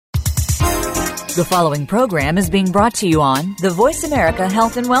The following program is being brought to you on the Voice America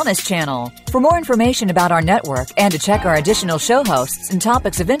Health and Wellness Channel. For more information about our network and to check our additional show hosts and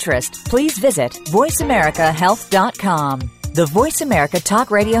topics of interest, please visit voiceamericahealth.com. The Voice America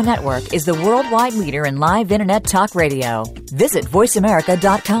Talk Radio Network is the worldwide leader in live Internet talk radio. Visit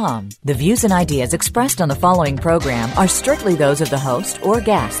voiceamerica.com. The views and ideas expressed on the following program are strictly those of the host or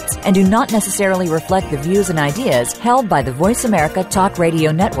guests and do not necessarily reflect the views and ideas held by the Voice America Talk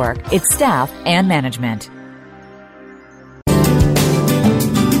Radio Network, its staff, and management.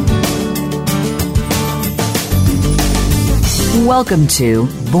 Welcome to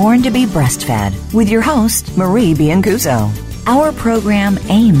Born to be Breastfed with your host, Marie Biancuzzo. Our program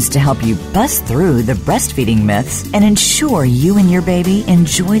aims to help you bust through the breastfeeding myths and ensure you and your baby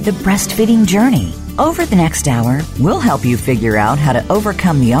enjoy the breastfeeding journey. Over the next hour, we'll help you figure out how to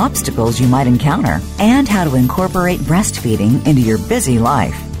overcome the obstacles you might encounter and how to incorporate breastfeeding into your busy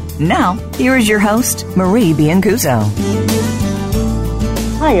life. Now, here is your host, Marie Biancuzzo.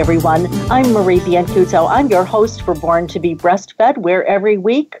 Hi, everyone. I'm Marie Biancuzzo. I'm your host for Born to be Breastfed, where every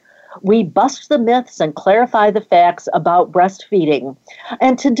week we bust the myths and clarify the facts about breastfeeding.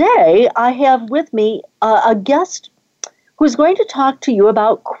 And today I have with me a guest who's going to talk to you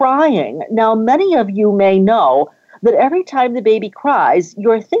about crying. Now, many of you may know that every time the baby cries,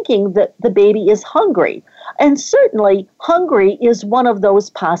 you're thinking that the baby is hungry. And certainly, hungry is one of those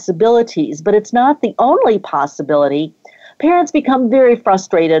possibilities, but it's not the only possibility. Parents become very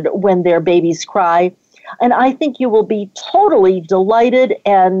frustrated when their babies cry, and I think you will be totally delighted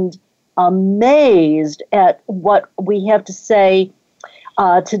and amazed at what we have to say.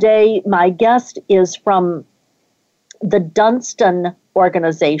 Today, my guest is from the Dunston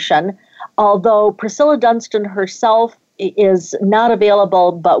organization, although Priscilla Dunston herself is not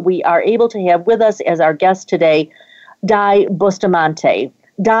available, but we are able to have with us as our guest today, Di Bustamante.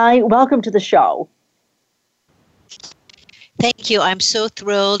 Di, welcome to the show. Thank you. I'm so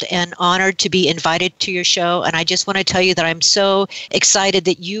thrilled and honored to be invited to your show. And I just want to tell you that I'm so excited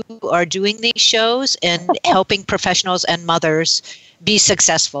that you are doing these shows and helping professionals and mothers be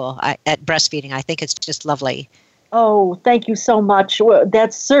successful at breastfeeding. I think it's just lovely. Oh, thank you so much.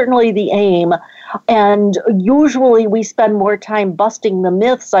 That's certainly the aim. And usually we spend more time busting the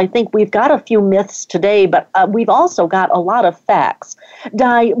myths. I think we've got a few myths today, but we've also got a lot of facts.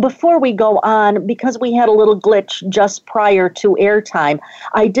 Di, before we go on, because we had a little glitch just prior to airtime,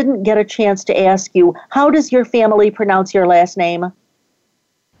 I didn't get a chance to ask you, how does your family pronounce your last name?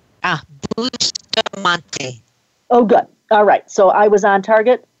 Bustamante. Oh, good. All right. So I was on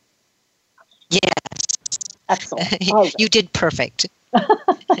target? Yes. Excellent. You did perfect.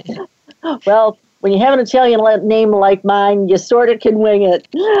 Well, when you have an Italian name like mine, you sort of can wing it.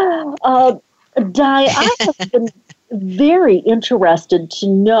 Di, I have been very interested to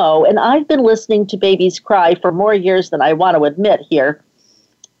know, and I've been listening to babies cry for more years than I want to admit here.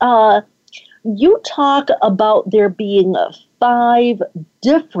 You talk about there being 5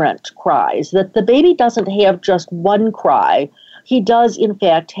 different cries, that the baby doesn't have just one cry. He does, in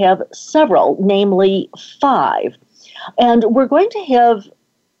fact, have several, namely 5. And we're going to have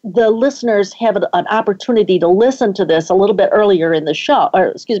the listeners have an opportunity to listen to this a little bit earlier in the show, or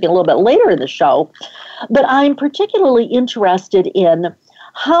a little bit later in the show. But I'm particularly interested in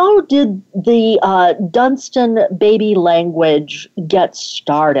how did the Dunston baby language get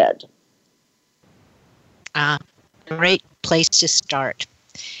started? Great place to start.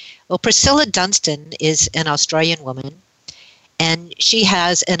 Well, Priscilla Dunston is an Australian woman, and she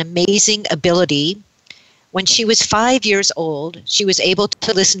has an amazing ability. When she was 5 years old, she was able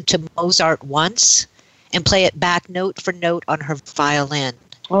to listen to Mozart once and play it back note for note on her violin.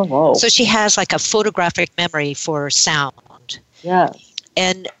 Oh, whoa. So she has like a photographic memory for sound. Yes.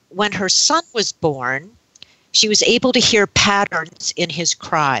 And when her son was born, she was able to hear patterns in his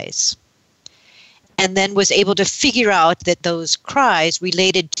cries, and then was able to figure out that those cries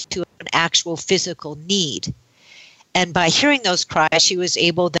related to an actual physical need. And by hearing those cries, she was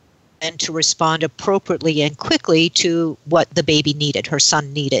able then to respond appropriately and quickly to what the baby needed, her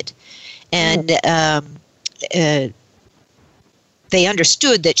son needed. And they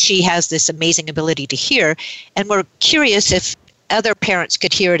understood that she has this amazing ability to hear, and were curious if other parents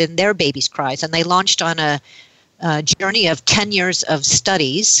could hear it in their baby's cries. And they launched on a journey of 10 years of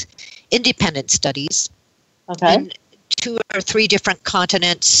studies, independent studies, in 2 or 3 different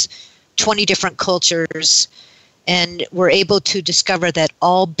continents, 20 different cultures, and were able to discover that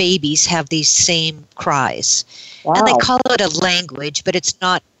all babies have these same cries. Wow. And they call it a language, but it's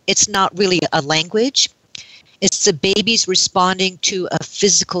not really a language. It's the babies responding to a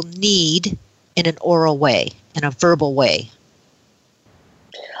physical need in an oral way, in a verbal way.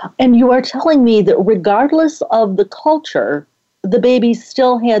 And you are telling me that regardless of the culture, the baby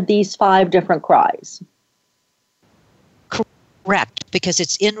still had these 5 different cries. Correct, because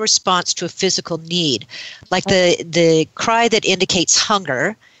it's in response to a physical need. Like the cry that indicates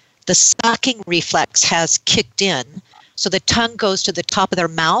hunger, the sucking reflex has kicked in, so the tongue goes to the top of their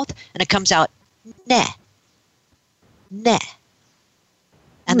mouth and it comes out, neh, neh.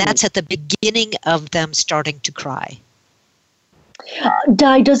 And that's at the beginning of them starting to cry.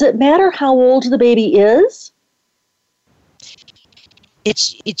 Di, does it matter how old the baby is?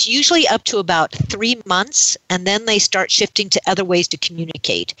 It's usually up to about 3 months, and then they start shifting to other ways to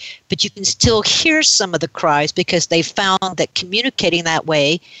communicate. But you can still hear some of the cries because they found that communicating that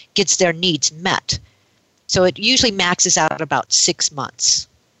way gets their needs met. So it usually maxes out at about 6 months.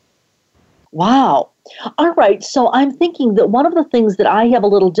 Wow. All right. So I'm thinking that one of the things that I have a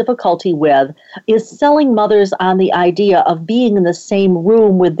little difficulty with is selling mothers on the idea of being in the same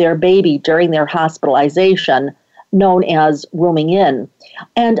room with their baby during their hospitalization, known as rooming in.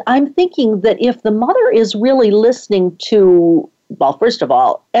 And I'm thinking that if the mother is really listening to, well, first of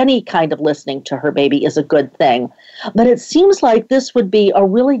all, any kind of listening to her baby is a good thing. But it seems like this would be a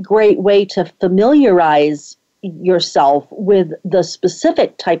really great way to familiarize yourself with the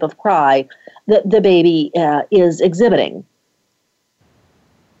specific type of cry that the baby is exhibiting.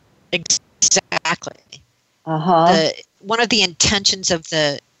 Exactly. One of the intentions of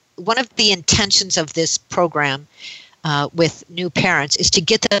this program with new parents is to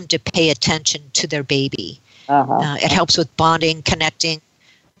get them to pay attention to their baby. It helps with bonding, connecting.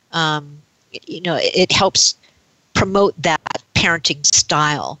 It helps promote that parenting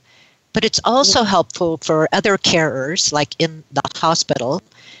style. But it's also helpful for other carers, like in the hospital,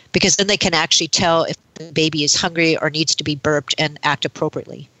 because then they can actually tell if the baby is hungry or needs to be burped and act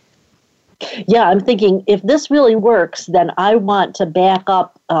appropriately. Yeah, I'm thinking if this really works, then I want to back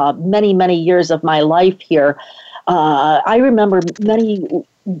up many, many years of my life here. I remember many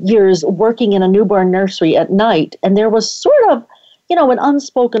years working in a newborn nursery at night, and there was sort of, an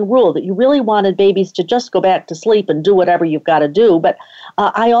unspoken rule that you really wanted babies to just go back to sleep and do whatever you've got to do. But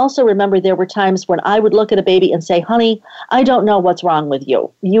I also remember there were times when I would look at a baby and say, honey, I don't know what's wrong with you.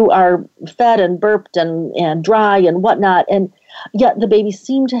 You are fed and burped and dry and whatnot. And yet the baby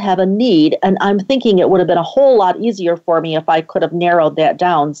seemed to have a need. And I'm thinking it would have been a whole lot easier for me if I could have narrowed that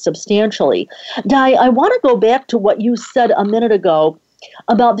down substantially. Di, I want to go back to what you said a minute ago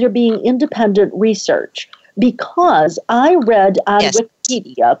about there being independent research. Because I read on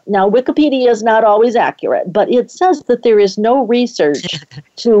Wikipedia, now Wikipedia is not always accurate, but it says that there is no research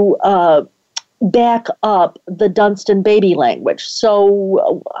to back up the Dunstan baby language.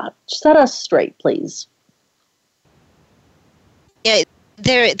 So set us straight, please. Yeah,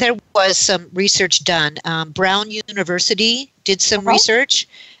 there was some research done. Brown University did some research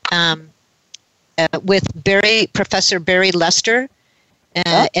with Professor Barry Lester.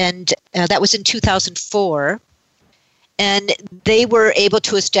 And that was in 2004, and they were able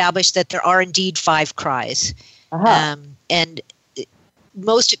to establish that there are indeed 5 cries. And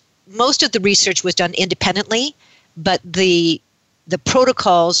most of the research was done independently, but the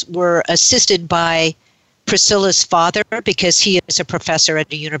protocols were assisted by Priscilla's father because he is a professor at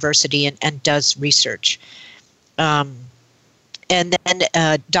a university and does research. And then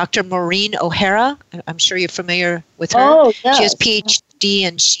Dr. Maureen O'Hara, I'm sure you're familiar with her. Oh, yes. She has PhD,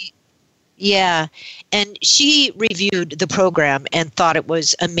 and she reviewed the program and thought it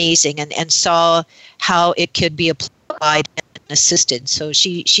was amazing and saw how it could be applied and assisted. So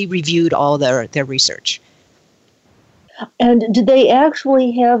she reviewed all their research. And did they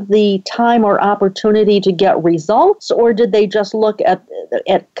actually have the time or opportunity to get results, or did they just look at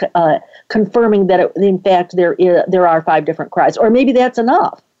confirming that in fact there are 5 different cries, or maybe that's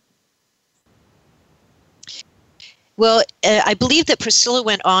enough? Well, I believe that Priscilla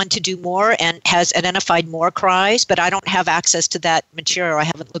went on to do more and has identified more cries, but I don't have access to that material. I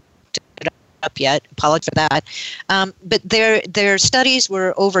haven't looked it up yet. Apologize for that. But their studies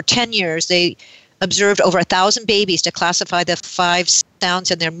were over 10 years. They observed over 1,000 babies to classify the 5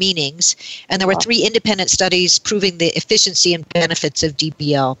 sounds and their meanings, and there were 3 independent studies proving the efficiency and benefits of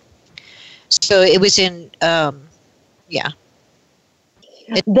DBL. So it was in,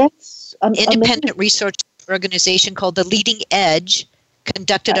 That's independent research organization called The Leading Edge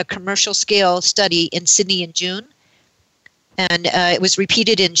conducted a commercial scale study in Sydney in June, and it was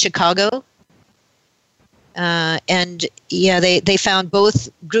repeated in Chicago. They found both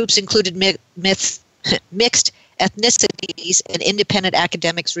groups included mixed ethnicities, and independent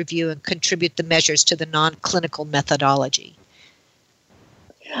academics review and contribute the measures to the non-clinical methodology.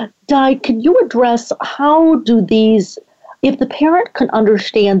 Di, can you address how do these If the parent can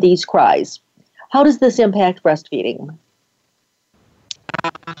understand these cries, how does this impact breastfeeding?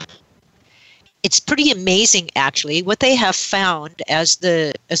 It's pretty amazing, actually. What they have found as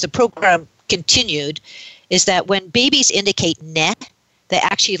the program continued is that when babies indicate "ne," they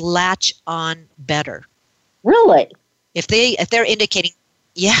actually latch on better. Really? If they're indicating,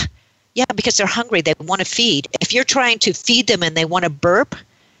 yeah, because they're hungry, they want to feed. If you're trying to feed them and they want to burp,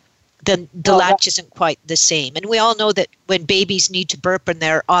 then the latch isn't quite the same. And we all know that when babies need to burp and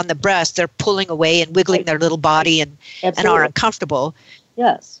they're on the breast, they're pulling away and wiggling their little body and are uncomfortable.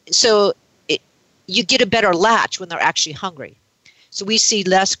 Yes. So you get a better latch when they're actually hungry. So we see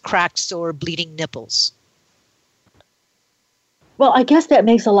less cracked, sore, bleeding nipples. Well, I guess that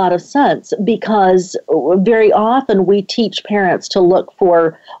makes a lot of sense because very often we teach parents to look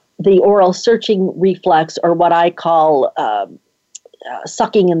for the oral searching reflex, or what I call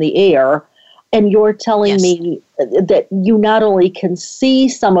sucking in the air. And you're telling me that you not only can see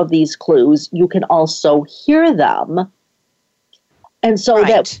some of these clues, you can also hear them. And so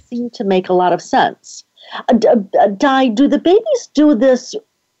that seemed to make a lot of sense. Di, do the babies do this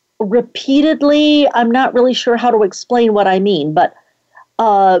repeatedly? I'm not really sure how to explain what I mean, but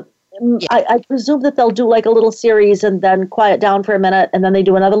I presume that they'll do like a little series and then quiet down for a minute and then they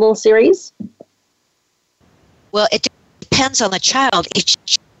do another little series? Well, it depends on the child. Each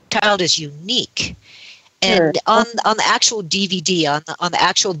child is unique. And on the actual DVD, on the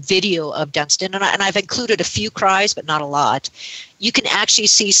actual video of Dunstan, and I've included a few cries, but not a lot, you can actually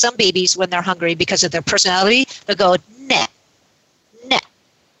see some babies when they're hungry because of their personality, they'll go, "ne, ne."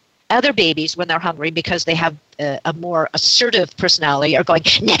 Other babies, when they're hungry because they have a more assertive personality, are going,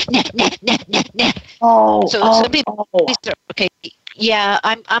 "ne, ne, ne, ne, ne, ne." So some babies are, okay, yeah,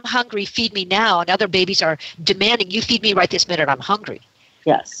 I'm hungry, feed me now. And other babies are demanding, "you feed me right this minute, I'm hungry."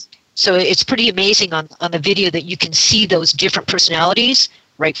 Yes. So it's pretty amazing on the video that you can see those different personalities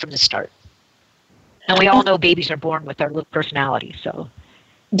right from the start. And we all know babies are born with their little personalities, so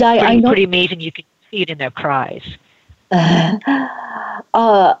pretty amazing. You can see it in their cries.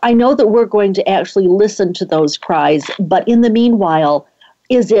 I know that we're going to actually listen to those cries, but in the meanwhile,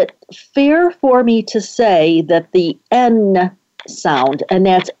 is it fair for me to say that the N sound, and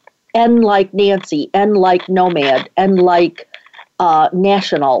that's N like Nancy, N like nomad, N like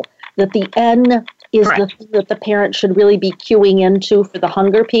national, that the N is the thing that the parent should really be cueing into for the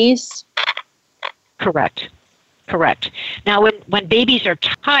hunger piece? Correct. Now, when babies are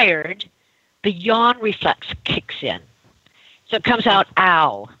tired, the yawn reflex kicks in. So it comes out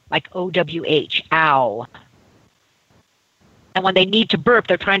ow, like O-W-H, ow. And when they need to burp,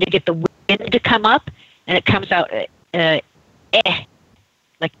 they're trying to get the wind to come up, and it comes out eh,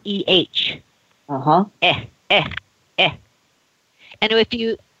 like E-H. Eh. And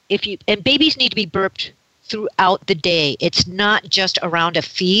and babies need to be burped throughout the day. It's not just around a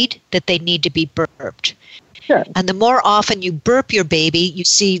feed that they need to be burped. Sure. And the more often you burp your baby, you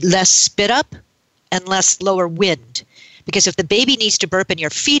see less spit up and less lower wind. Because if the baby needs to burp and you're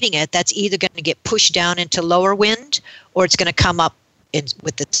feeding it, that's either going to get pushed down into lower wind or it's going to come up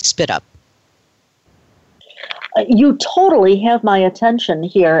with the spit up. You totally have my attention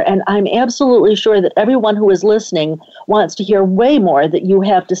here, and I'm absolutely sure that everyone who is listening wants to hear way more that you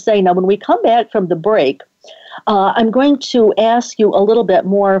have to say. Now, when we come back from the break, I'm going to ask you a little bit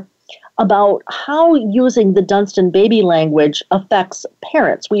more about how using the Dunstan baby language affects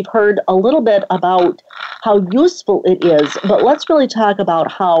parents. We've heard a little bit about how useful it is, but let's really talk about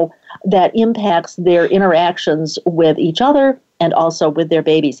how that impacts their interactions with each other and also with their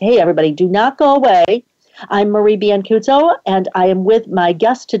babies. Hey, everybody, do not go away. I'm Marie Biancuzzo, and I am with my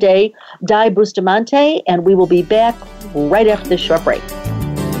guest today, Di Bustamante, and we will be back right after this short break.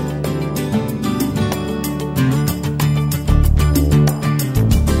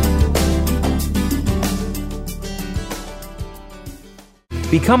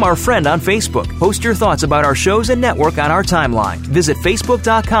 Become our friend on Facebook. Post your thoughts about our shows and network on our timeline. Visit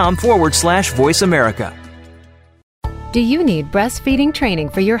Facebook.com/Voice America. Do you need breastfeeding training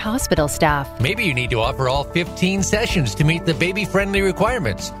for your hospital staff? Maybe you need to offer all 15 sessions to meet the baby-friendly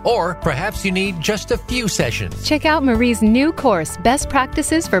requirements. Or perhaps you need just a few sessions. Check out Marie's new course, Best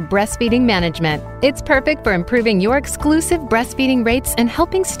Practices for Breastfeeding Management. It's perfect for improving your exclusive breastfeeding rates and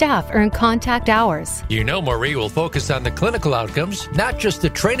helping staff earn contact hours. You know Marie will focus on the clinical outcomes, not just the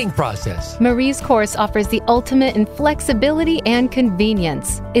training process. Marie's course offers the ultimate in flexibility and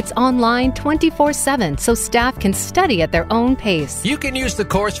convenience. It's online 24/7, so staff can study at their own pace. You can use the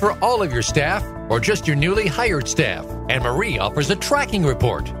course for all of your staff or just your newly hired staff. And Marie offers a tracking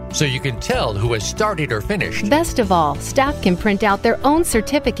report. so you can tell who has started or finished. Best of all, staff can print out their own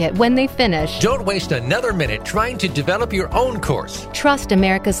certificate when they finish. Don't waste another minute trying to develop your own course. Trust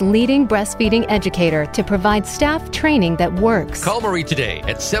America's leading breastfeeding educator to provide staff training that works. Call Marie today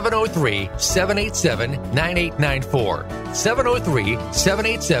at 703-787-9894.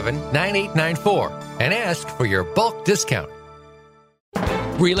 703-787-9894 and ask for your bulk discount.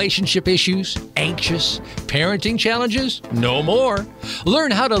 Relationship issues? Anxious? Parenting challenges? No more. Learn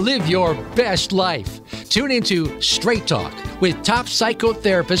how to live your best life. Tune into Straight Talk with top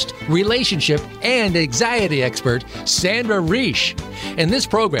psychotherapist, relationship, and anxiety expert Sandra Reich. In this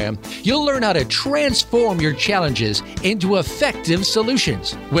program, you'll learn how to transform your challenges into effective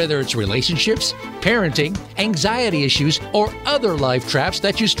solutions, whether it's relationships, parenting, anxiety issues, or other life traps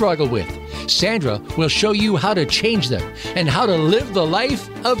that you struggle with. Sandra will show you how to change them and how to live the life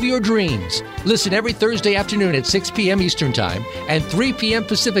of your dreams. Listen every Thursday afternoon at 6 p.m. Eastern Time and 3 p.m.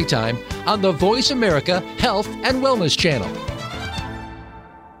 Pacific Time on the Voice America Health and Wellness Channel.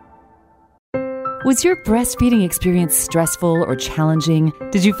 Was your breastfeeding experience stressful or challenging?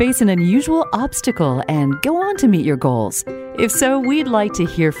 Did you face an unusual obstacle and go on to meet your goals? If so, we'd like to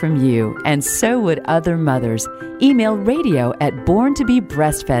hear from you, and so would other mothers. Email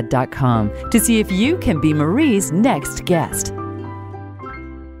radio@borntobebreastfed.com to see if you can be Marie's next guest.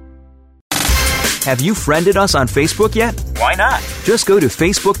 Have you friended us on Facebook yet? Why not? Just go to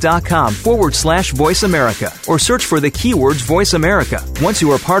facebook.com/Voice America or search for the keywords Voice America. Once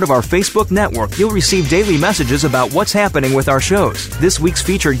you are part of our Facebook network, you'll receive daily messages about what's happening with our shows, this week's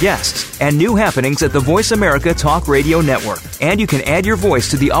featured guests, and new happenings at the Voice America Talk Radio Network. And you can add your voice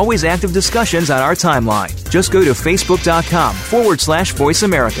to the always active discussions on our timeline. Just go to facebook.com/Voice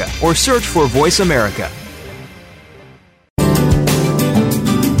America or search for Voice America.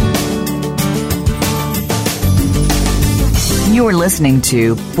 You're listening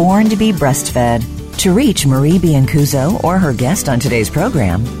to Born to be Breastfed. To reach Marie Biancuzzo or her guest on today's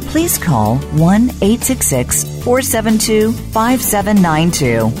program, please call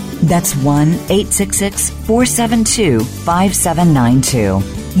 1-866-472-5792. That's 1-866-472-5792.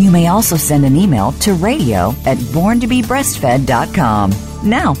 You may also send an email to radio@borntobebreastfed.com.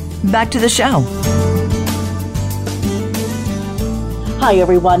 Now, back to the show. Hi,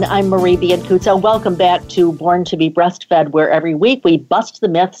 everyone. I'm Marie Biancuzzo. Welcome back to Born to be Breastfed, where every week we bust the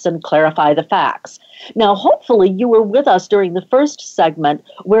myths and clarify the facts. Now, hopefully you were with us during the first segment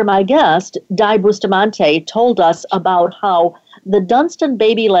where my guest, Di Bustamante, told us about how the Dunstan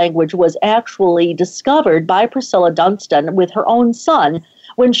baby language was actually discovered by Priscilla Dunstan with her own son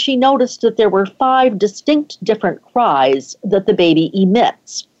when she noticed that there were 5 distinct different cries that the baby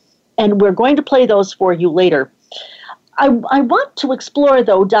emits. And we're going to play those for you later. I want to explore,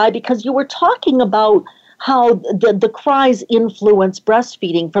 though, Di, because you were talking about how the cries influence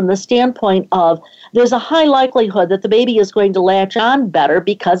breastfeeding from the standpoint of there's a high likelihood that the baby is going to latch on better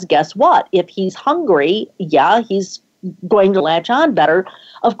because guess what? If he's hungry, he's going to latch on better.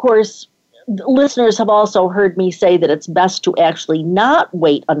 Of course, listeners have also heard me say that it's best to actually not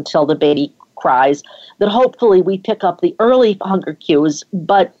wait until the baby cries, that hopefully we pick up the early hunger cues,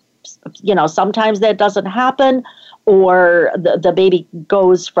 but sometimes that doesn't happen, or the baby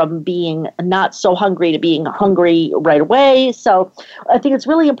goes from being not so hungry to being hungry right away. So I think it's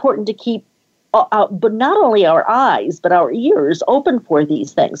really important to keep, but not only our eyes, but our ears open for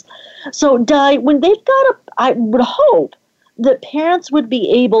these things. So, Di, when they've got I would hope that parents would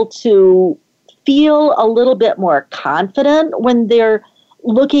be able to feel a little bit more confident when they're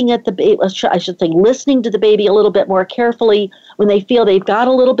looking at the baby, I should say, listening to the baby a little bit more carefully when they feel they've got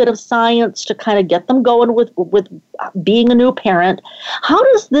a little bit of science to kind of get them going with being a new parent. How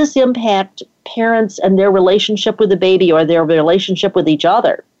does this impact parents and their relationship with the baby or their relationship with each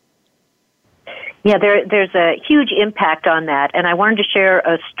other? Yeah, there's a huge impact on that. And I wanted to share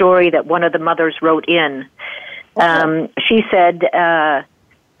a story that one of the mothers wrote in. She said, the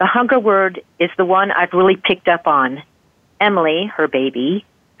hunger word is the one I've really picked up on. Emily, her baby,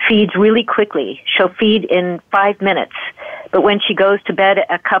 feeds really quickly. She'll feed in 5 minutes. But when she goes to bed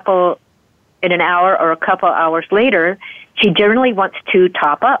in an hour or a couple hours later, she generally wants to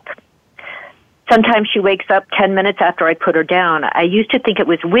top up. Sometimes she wakes up 10 minutes after I put her down. I used to think it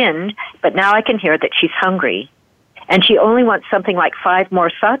was wind, but now I can hear that she's hungry. And she only wants something like 5 more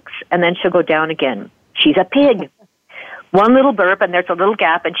sucks, and then she'll go down again. She's a pig. One little burp, and there's a little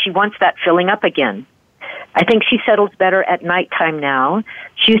gap, and she wants that filling up again. I think she settles better at nighttime now.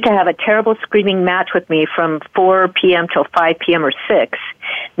 She used to have a terrible screaming match with me from 4 p.m. till 5 p.m. or 6.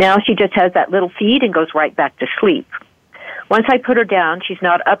 Now she just has that little feed and goes right back to sleep. Once I put her down, she's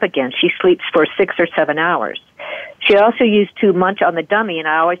not up again. She sleeps for 6 or 7 hours. She also used to munch on the dummy, and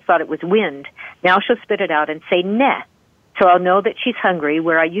I always thought it was wind. Now she'll spit it out and say, "Neh." So I'll know that she's hungry,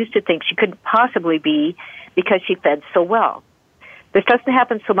 where I used to think she couldn't possibly be because she fed so well. This doesn't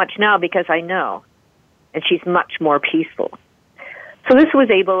happen so much now because I know, and she's much more peaceful. So this was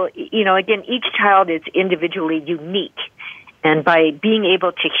able, again, each child is individually unique, and by being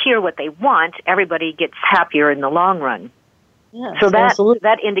able to hear what they want, everybody gets happier in the long run. Yes, so absolutely.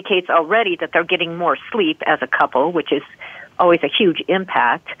 that indicates already that they're getting more sleep as a couple, which is always a huge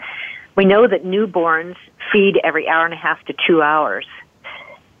impact. We know that newborns feed every hour and a half to 2 hours,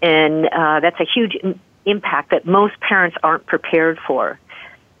 and that's a huge impact that most parents aren't prepared for.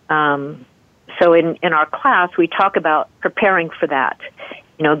 So in our class, we talk about preparing for that.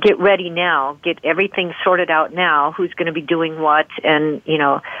 Get ready now, get everything sorted out now, who's going to be doing what, and,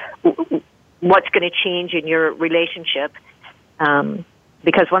 what's going to change in your relationship.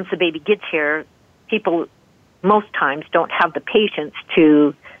 Because once the baby gets here, people most times don't have the patience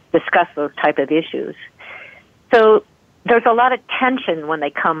to discuss those type of issues. So there's a lot of tension when they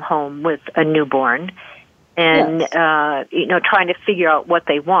come home with a newborn, and yes. Trying to figure out what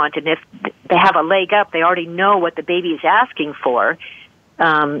they want. And if they have a leg up, they already know what the baby is asking for.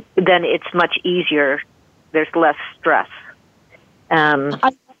 Then it's much easier. There's less stress.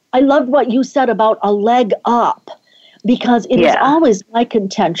 I loved what you said about a leg up, because it is always my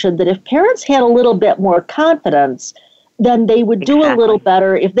contention that if parents had a little bit more confidence, then they would do a little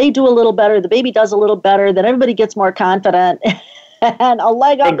better. If they do a little better, the baby does a little better, then everybody gets more confident, and a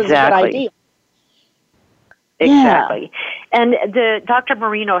leg up is a good idea. Exactly. Yeah. And Dr.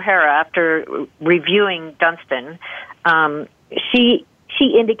 Maureen O'Hara, after reviewing Dunstan, she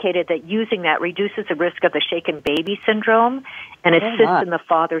indicated that using that reduces the risk of the shaken baby syndrome and assists in the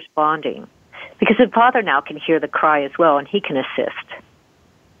father's bonding. Because the father now can hear the cry as well, and he can assist.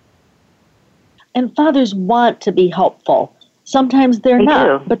 And fathers want to be helpful. Sometimes they're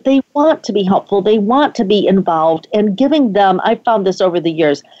not, but they want to be helpful. They want to be involved, and giving them, I found this over the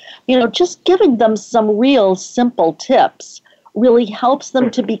years, just giving them some real simple tips really helps them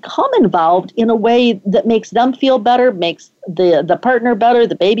to become involved in a way that makes them feel better, makes the partner better,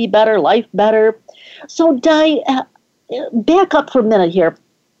 the baby better, life better. So, Di, back up for a minute here.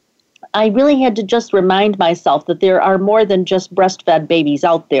 I really had to just remind myself that there are more than just breastfed babies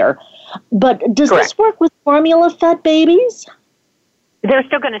out there. But does this work with formula-fed babies? They're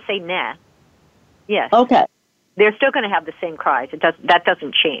still going to say nah. Yes. Okay. They're still going to have the same cries. That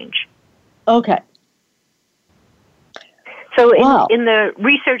doesn't change. Okay. So in the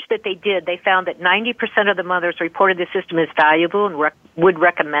research that they did, they found that 90% of the mothers reported the system as valuable and would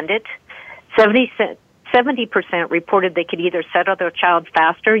recommend it. 70% reported they could either settle their child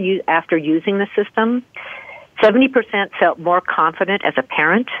faster after using the system. 70% felt more confident as a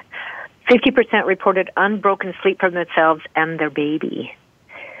parent. 50% reported unbroken sleep from themselves and their baby.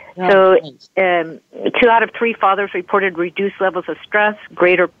 So 2 out of 3 fathers reported reduced levels of stress,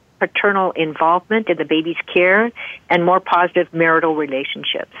 greater paternal involvement in the baby's care, and more positive marital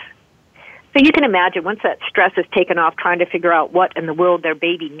relationships. So you can imagine once that stress is taken off trying to figure out what in the world their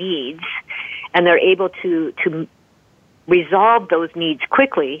baby needs, and they're able to resolve those needs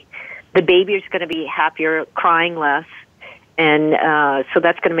quickly, the baby is going to be happier, crying less, and so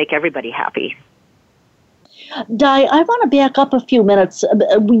that's going to make everybody happy. Di, I want to back up a few minutes.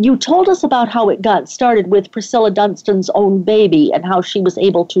 You told us about how it got started with Priscilla Dunstan's own baby and how she was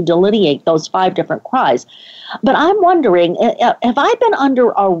able to delineate those 5 different cries. But I'm wondering, have I been under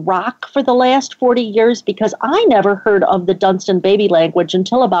a rock for the last 40 years? Because I never heard of the Dunstan baby language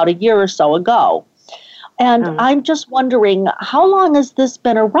until about a year or so ago. And I'm just wondering, how long has this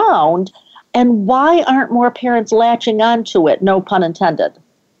been around, and why aren't more parents latching onto it? No pun intended.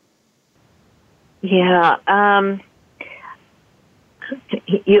 Yeah.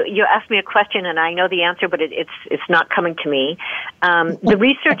 You asked me a question, and I know the answer, but it's not coming to me. The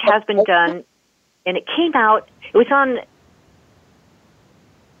research has been done, and it came out. It was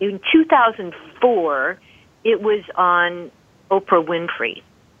in 2004. It was on Oprah Winfrey.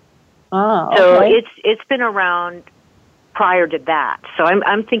 Oh, so it's been around prior to that. So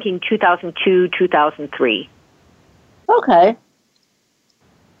I'm thinking 2002, 2003. Okay.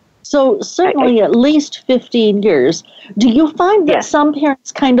 So certainly at least 15 years. Do you find that some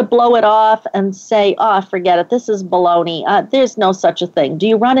parents kind of blow it off and say, forget it, this is baloney, there's no such a thing? Do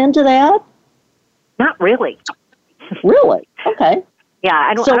you run into that? Not really. Really? Okay. Yeah,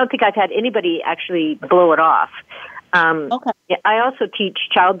 I don't think I've had anybody actually blow it off. Okay. I also teach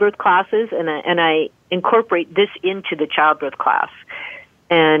childbirth classes, and I incorporate this into the childbirth class.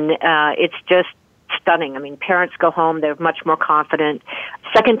 And it's just stunning. I mean, parents go home, they're much more confident.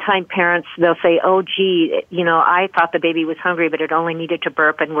 Second-time parents, they'll say, oh, gee, I thought the baby was hungry, but it only needed to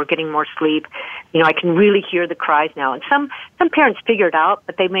burp, and we're getting more sleep. I can really hear the cries now. And some parents figure it out,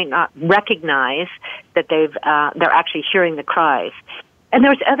 but they may not recognize that they're actually hearing the cries. And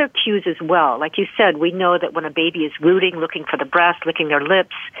there's other cues as well. Like you said, we know that when a baby is rooting, looking for the breast, licking their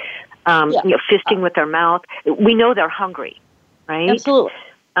lips, fisting with their mouth, we know they're hungry, right? Absolutely.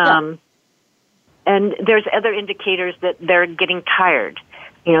 And there's other indicators that they're getting tired.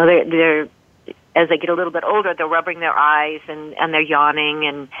 They're as they get a little bit older, they're rubbing their eyes and they're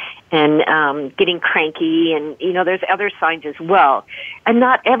yawning and getting cranky. And, there's other signs as well. And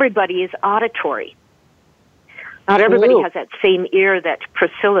not everybody is auditory. Not everybody has that same ear that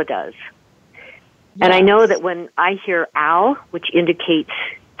Priscilla does. Yes. And I know that when I hear ow, which indicates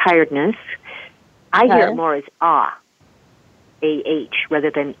tiredness, I hear it more as ah, A-H, rather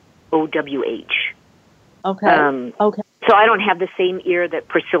than O-W-H. Okay. Okay. So I don't have the same ear that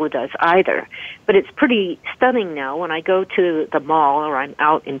Priscilla does either. But it's pretty stunning now when I go to the mall or I'm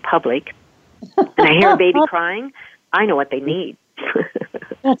out in public and I hear a baby crying, I know what they need.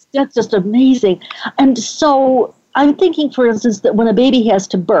 That's just amazing. And so I'm thinking, for instance, that when a baby has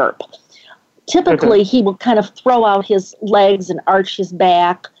to burp, typically he will kind of throw out his legs and arch his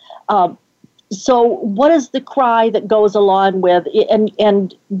back. So what is the cry that goes along with,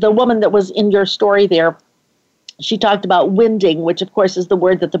 and the woman that was in your story there, she talked about winding, which of course is the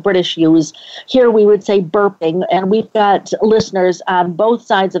word that the British use. Here we would say burping, and we've got listeners on both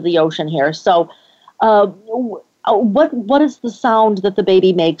sides of the ocean here. So what is the sound that the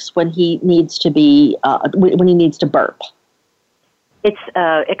baby makes when he needs to burp?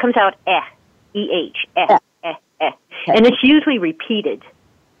 It comes out E-H, eh. And it's usually repeated.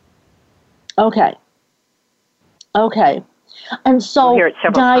 Okay. And so we'll hear it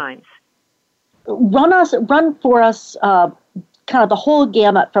several times. Run for us kind of the whole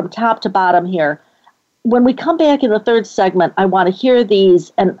gamut from top to bottom here. When we come back in the third segment, I want to hear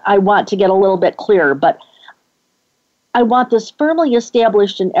these, and I want to get a little bit clearer, but I want this firmly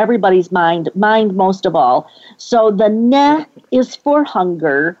established in everybody's mind most of all. So the ne is for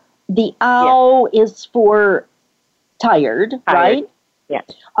hunger, the ow is for tired, right? Yes.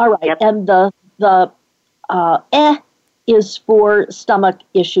 All right, yep. And the is for stomach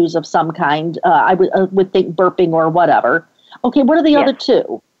issues of some kind. I would think burping or whatever. Okay, what are the other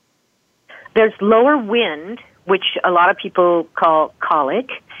two? There's lower wind, which a lot of people call colic,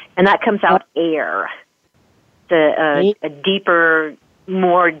 and that comes out air. A deeper,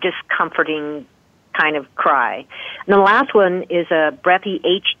 more discomforting kind of cry. And the last one is a breathy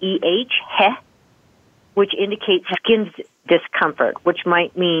H-E-H, heh, which indicates skin discomfort, which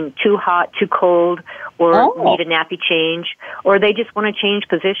might mean too hot, too cold, or need a nappy change, or they just want to change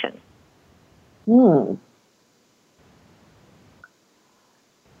position. Well,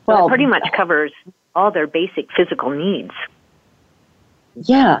 it pretty much covers all their basic physical needs.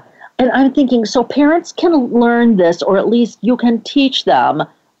 Yeah. And I'm thinking, so parents can learn this, or at least you can teach them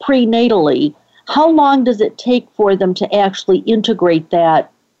prenatally. How long does it take for them to actually integrate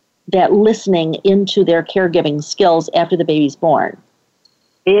that listening into their caregiving skills after the baby's born?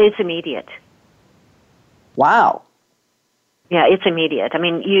 It's immediate. Wow. Yeah, it's immediate. I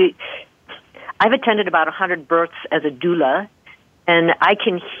mean, I've attended about 100 births as a doula, and I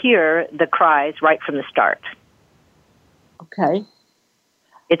can hear the cries right from the start. Okay.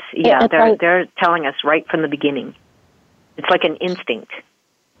 They're telling us right from the beginning. It's like an instinct.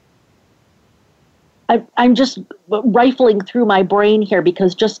 I'm just rifling through my brain here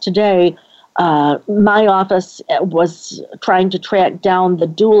because just today, my office was trying to track down the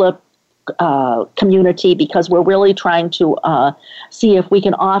doula community because we're really trying to see if we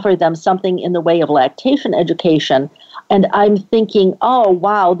can offer them something in the way of lactation education. And I'm thinking, oh,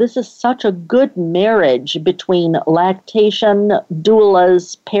 wow, this is such a good marriage between lactation,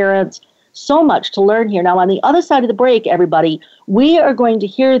 doulas, parents. So much to learn here. Now, on the other side of the break, everybody, we are going to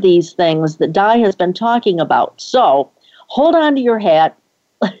hear these things that Di has been talking about. So hold on to your hat.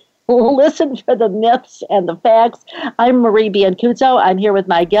 Listen for the myths and the facts. I'm Marie Biancuzzo. I'm here with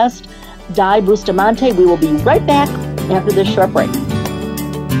my guest, Di Bustamante. We will be right back after this short break.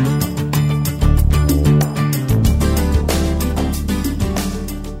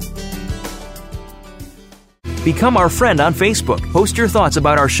 Become our friend on Facebook. Post your thoughts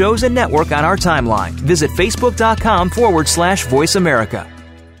about our shows and network on our timeline. Visit Facebook.com/Voice America.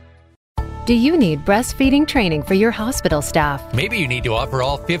 Do you need breastfeeding training for your hospital staff? Maybe you need to offer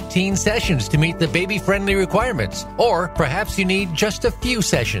all 15 sessions to meet the baby-friendly requirements. Or perhaps you need just a few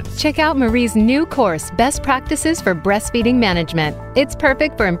sessions. Check out Marie's new course, Best Practices for Breastfeeding Management. It's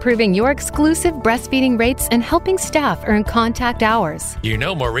perfect for improving your exclusive breastfeeding rates and helping staff earn contact hours. You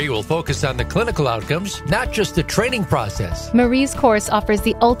know Marie will focus on the clinical outcomes, not just the training process. Marie's course offers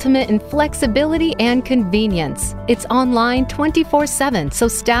the ultimate in flexibility and convenience. It's online 24/7, so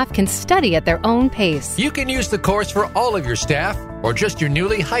staff can study at their own pace. You can use the course for all of your staff or just your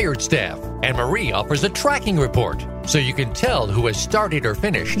newly hired staff. And Marie offers a tracking report, so you can tell who has started or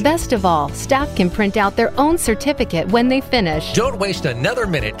finished. Best of all, staff can print out their own certificate when they finish. Don't waste another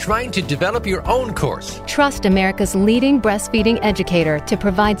minute trying to develop your own course. Trust America's leading breastfeeding educator to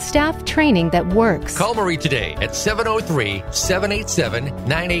provide staff training that works. Call Marie today at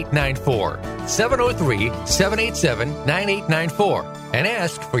 703-787-9894. 703-787-9894 and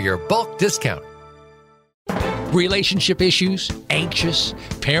ask for your bulk discount. Relationship issues? Anxious?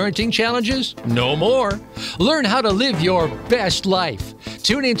 Parenting challenges? No more. Learn how to live your best life.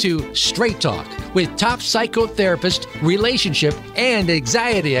 Tune into Straight Talk with top psychotherapist, relationship, and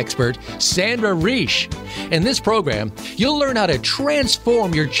anxiety expert Sandra Reish. In this program, you'll learn how to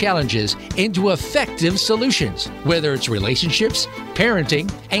transform your challenges into effective solutions, whether it's relationships, parenting,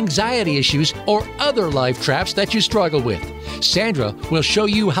 anxiety issues, or other life traps that you struggle with. Sandra will show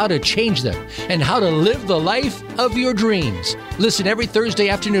you how to change them and how to live the life of your dreams. Listen every Thursday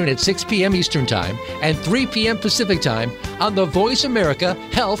afternoon at 6 p.m. Eastern Time and 3 p.m. Pacific Time on the Voice America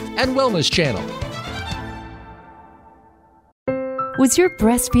Health and Wellness Channel. Was your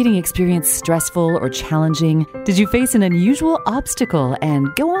breastfeeding experience stressful or challenging? Did you face an unusual obstacle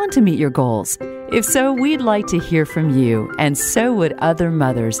and go on to meet your goals? If so, we'd like to hear from you, and so would other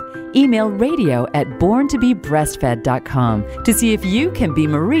mothers. Email radio@borntobebreastfed.com to see if you can be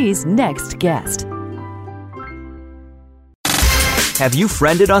Marie's next guest. Have you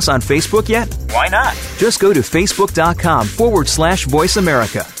friended us on Facebook yet? Why not? Just go to facebook.com/Voice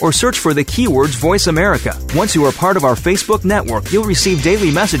America or search for the keywords Voice America. Once you are part of our Facebook network, you'll receive daily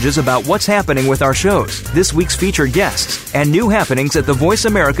messages about what's happening with our shows, this week's featured guests, and new happenings at the Voice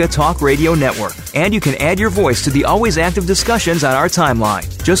America Talk Radio Network. And you can add your voice to the always active discussions on our timeline.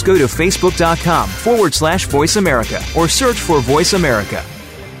 Just go to facebook.com/Voice America or search for Voice America.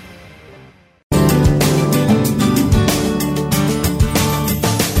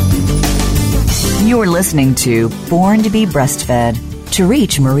 You're listening to Born to be Breastfed. To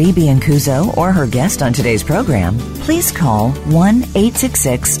reach Marie Biancuzzo or her guest on today's program, please call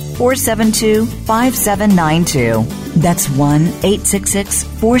 1-866-472-5792. That's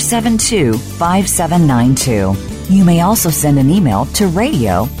 1-866-472-5792. You may also send an email to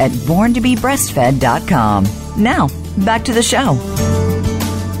radio@borntobebreastfed.com. Now, back to the show.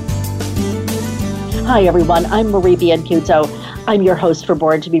 Hi, everyone. I'm Marie Biancuzzo. I'm your host for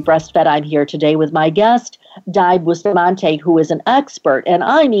Born to be Breastfed. I'm here today with my guest, Di Bustamante, who is an expert, and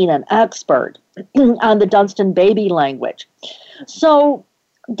I mean an expert, on the Dunstan baby language. So,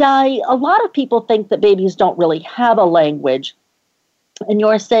 Di, a lot of people think that babies don't really have a language, and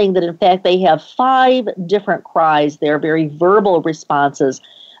you're saying that, in fact, they have 5 different cries. They're very verbal responses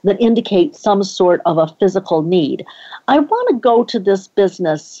that indicate some sort of a physical need. I want to go to this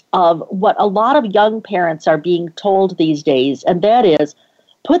business of what a lot of young parents are being told these days, and that is,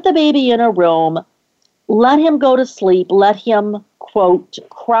 put the baby in a room, let him go to sleep, let him, quote,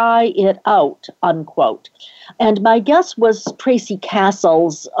 cry it out, unquote. And my guest was Tracy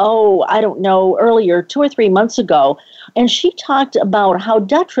Castles, earlier, 2 or 3 months ago, and she talked about how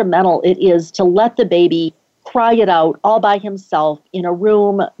detrimental it is to let the baby cry it out all by himself in a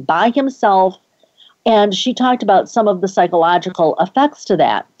room by himself. And she talked about some of the psychological effects to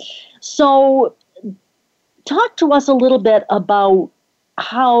that. So talk to us a little bit about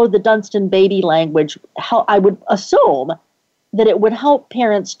how the Dunstan baby language, how I would assume that it would help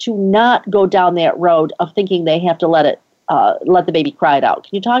parents to not go down that road of thinking they have to let the baby cry it out.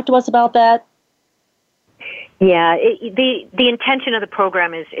 Can you talk to us about that? Yeah, the intention of the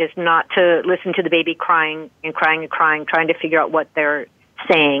program is not to listen to the baby crying, trying to figure out what they're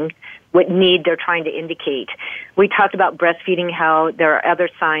saying, what need they're trying to indicate. We talked about breastfeeding, how there are other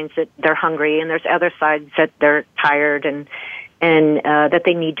signs that they're hungry, and there's other signs that they're tired and that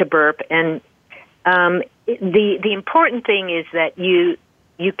they need to burp. And the important thing is that you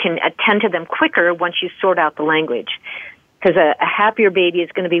can attend to them quicker once you sort out the language, because a happier baby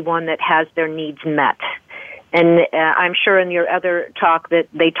is going to be one that has their needs met. And I'm sure in your other talk that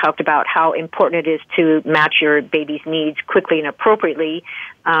they talked about how important it is to match your baby's needs quickly and appropriately,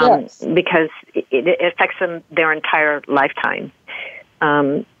 yes, because it affects them their entire lifetime.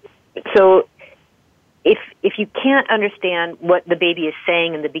 So if you can't understand what the baby is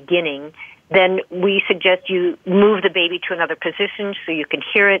saying in the beginning, then we suggest you move the baby to another position so you can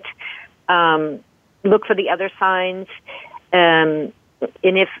hear it. Look for the other signs. And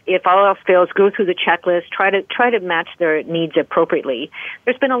if all else fails, go through the checklist. Try to match their needs appropriately.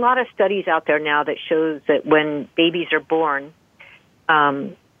 There's been a lot of studies out there now that shows that when babies are born,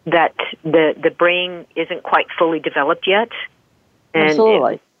 that the brain isn't quite fully developed yet. And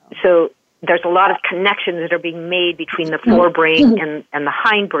Absolutely. So there's a lot of connections that are being made between the forebrain and the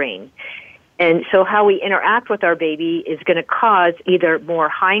hindbrain. And so how we interact with our baby is going to cause either more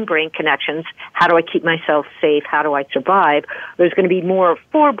hindbrain connections, how do I keep myself safe, how do I survive? There's going to be more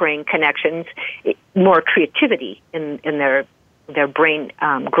forebrain connections, more creativity in their brain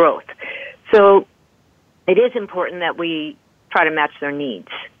growth. So it is important that we try to match their needs.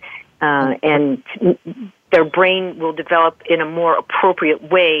 And their brain will develop in a more appropriate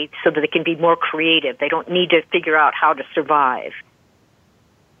way so that they can be more creative. They don't need to figure out how to survive.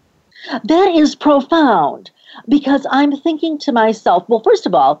 That is profound, because I'm thinking to myself, well, first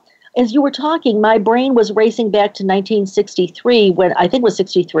of all, as you were talking, my brain was racing back to 1963, when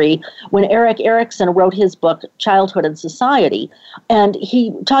Erik Erikson wrote his book, Childhood and Society. And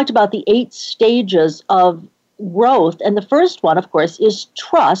he talked about the 8 stages of growth. And the first one, of course, is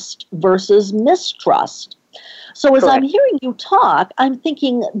trust versus mistrust. So as I'm hearing you talk, I'm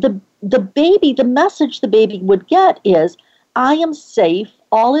thinking the message the baby would get is, I am safe,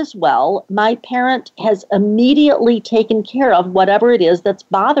 all is well, my parent has immediately taken care of whatever it is that's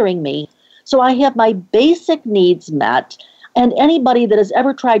bothering me, so I have my basic needs met, and anybody that has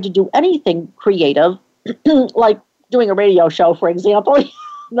ever tried to do anything creative, like doing a radio show, for example,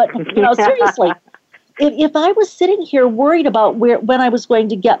 but, seriously, if I was sitting here worried about when I was going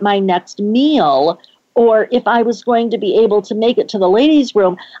to get my next meal, or if I was going to be able to make it to the ladies'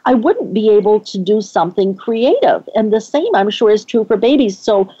 room, I wouldn't be able to do something creative. And the same, I'm sure, is true for babies.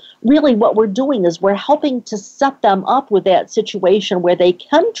 So really what we're doing is we're helping to set them up with that situation where they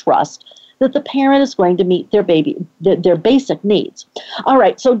can trust that the parent is going to meet their basic needs. All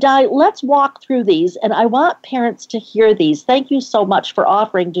right, so Di, let's walk through these, and I want parents to hear these. Thank you so much for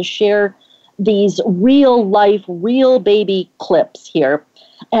offering to share these real life, real baby clips here.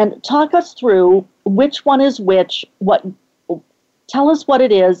 And talk us through which one is which, tell us what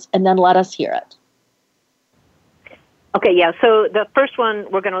it is, and then let us hear it. Okay, yeah, so the first one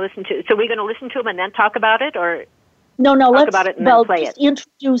we're going to listen to, so we're going to listen to them and then talk about it, or let's about it and then play just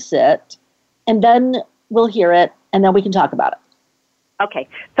introduce it, and then we'll hear it, and then we can talk about it. Okay,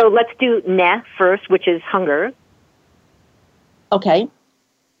 so let's do ne first, which is hunger. Okay.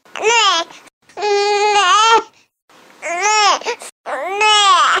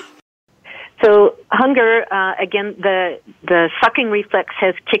 So hunger, again, the sucking reflex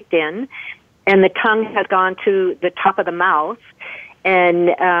has kicked in, and the tongue has gone to the top of the mouth, and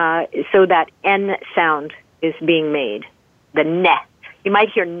so that N sound is being made, the ne. You might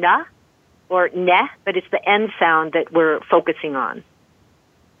hear na or ne, but it's the N sound that we're focusing on.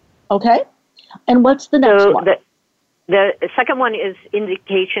 Okay. And what's the next one? The second one is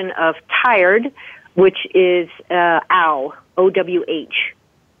indication of tired, which is ow, O-W-H.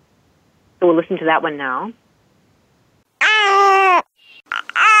 So we'll listen to that one now.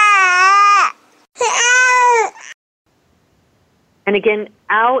 And again,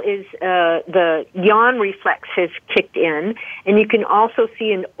 ow is the yawn reflex has kicked in, and you can also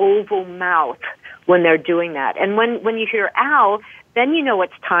see an oval mouth when they're doing that. And when you hear ow, then you know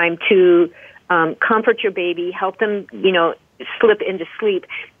it's time to comfort your baby, help them, slip into sleep.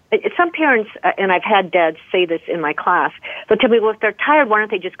 Some parents, and I've had dads say this in my class, they'll tell me, well, if they're tired, why don't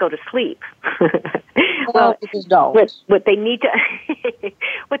they just go to sleep? Well, what they need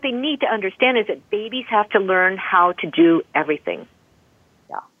to understand is that babies have to learn how to do everything.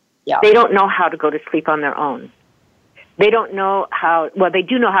 Yeah. They don't know how to go to sleep on their own. They don't know they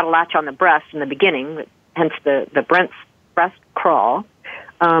do know how to latch on the breast in the beginning, hence the breast crawl.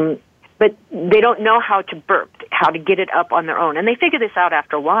 But they don't know how to burp, how to get it up on their own. And they figure this out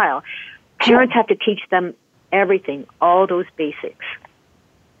after a while. Parents have to teach them everything, all those basics.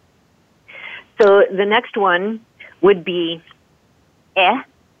 So the next one would be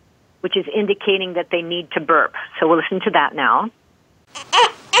which is indicating that they need to burp. So we'll listen to that now.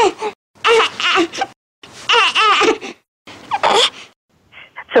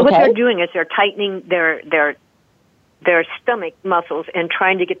 So what they're doing is they're tightening their stomach muscles and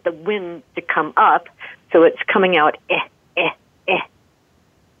trying to get the wind to come up, so it's coming out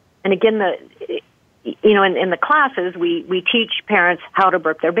And again, in the classes, we teach parents how to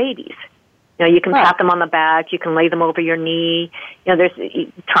burp their babies. You can pat them on the back, you can lay them over your knee. There's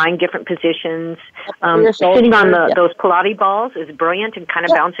trying different positions. Sitting on those Pilates balls is brilliant, and kind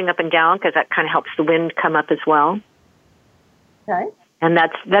of bouncing up and down, because that kind of helps the wind come up as well. Okay. And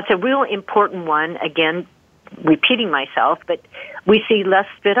that's a real important one. Again, repeating myself, but we see less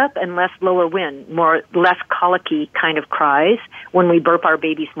spit up and less lower wind, less colicky kind of cries when we burp our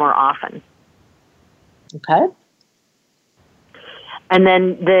babies more often. Okay. And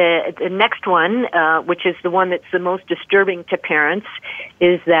then the next one, which is the one that's the most disturbing to parents,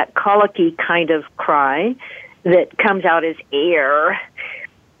 is that colicky kind of cry that comes out as air.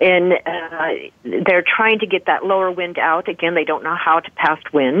 And they're trying to get that lower wind out. Again, they don't know how to pass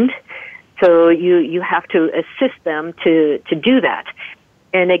wind. So you have to assist them to do that.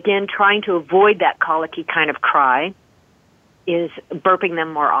 And again, trying to avoid that colicky kind of cry is burping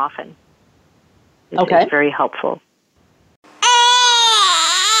them more often. It's very helpful.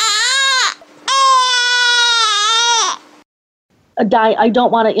 Di, I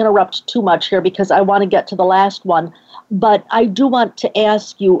don't want to interrupt too much here because I want to get to the last one, but I do want to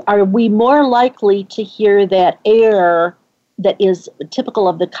ask you, are we more likely to hear that air that is typical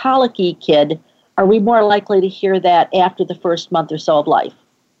of the colicky kid? Are we more likely to hear that after the first month or so of life?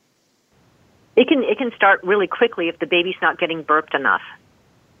 It can start really quickly if the baby's not getting burped enough.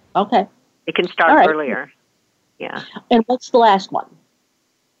 Okay. It can start earlier. Yeah. And what's the last one?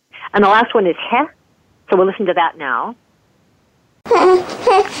 And the last one is heh. So we'll listen to that now.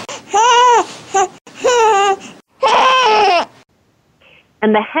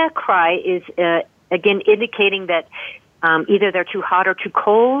 And the heh cry is, again, indicating that either they're too hot or too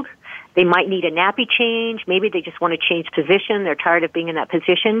cold. They might need a nappy change. Maybe they just want to change position. They're tired of being in that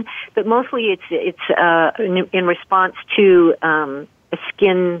position. But mostly it's in response to a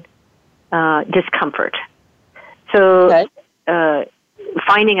skin discomfort. So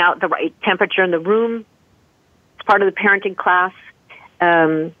finding out the right temperature in the room is part of the parenting class.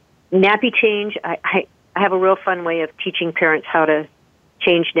 Nappy change, I have a real fun way of teaching parents how to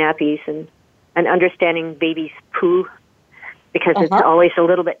change nappies and understanding babies' poo, because it's always a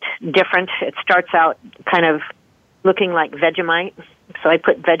little bit different. It starts out kind of looking like Vegemite, so I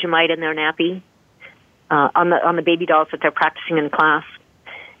put Vegemite in their nappy on the baby dolls that they're practicing in class,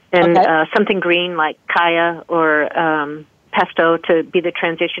 and something green like Kaya or pesto to be the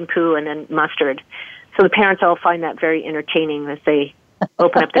transition poo, and then mustard. So the parents all find that very entertaining as they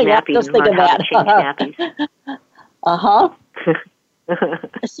open up the nappies and learn how to change nappies.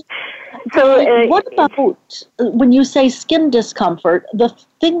 So what about when you say skin discomfort? The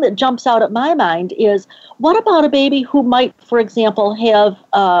thing that jumps out at my mind is, what about a baby who might, for example, have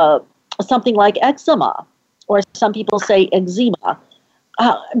something like eczema, or some people say eczema?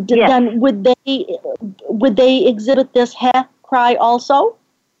 Then would they exhibit this heh cry also?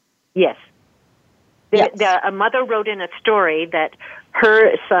 Yes. A mother wrote in a story that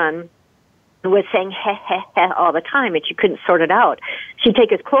her son was saying heh, heh, heh all the time, and she couldn't sort it out. She'd take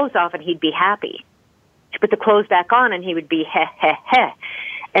his clothes off, and he'd be happy. She'd put the clothes back on, and he would be heh, heh, heh.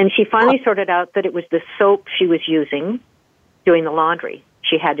 And she finally sorted out that it was the soap she was using doing the laundry.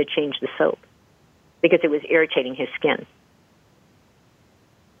 She had to change the soap because it was irritating his skin.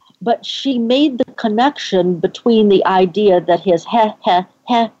 But she made the connection between the idea that his heh, heh,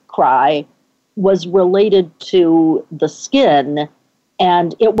 heh cry was related to the skin,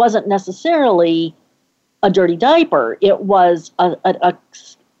 and it wasn't necessarily a dirty diaper. It was a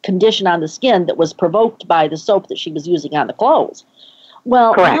condition on the skin that was provoked by the soap that she was using on the clothes.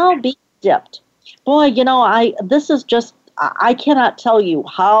 Well, I'll be dipped. Boy, this is just, I cannot tell you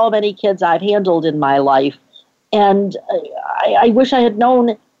how many kids I've handled in my life, and I wish I had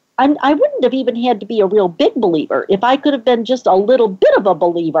known. I wouldn't have even had to be a real big believer. If I could have been just a little bit of a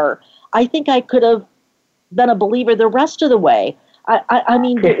believer, I think I could have been a believer the rest of the way. I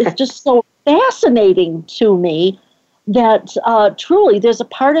mean, it's just so fascinating to me that truly there's a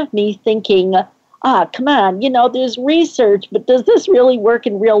part of me thinking, come on, there's research, but does this really work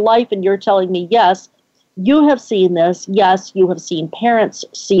in real life? And you're telling me, yes, you have seen this. Yes, you have seen parents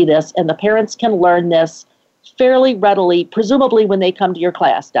see this, and the parents can learn this fairly readily, presumably when they come to your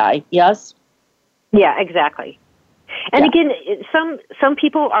class, Di, yes? Yeah, exactly. And again, some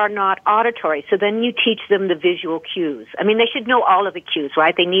people are not auditory, so then you teach them the visual cues. I mean, they should know all of the cues,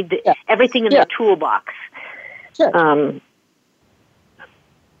 right? They need everything in their toolbox. Sure.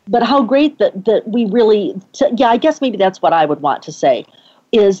 But how great that we really, I guess maybe that's what I would want to say,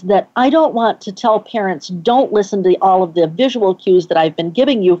 is that I don't want to tell parents, don't listen to all of the visual cues that I've been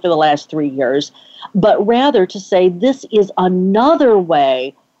giving you for the last 3 years, but rather to say this is another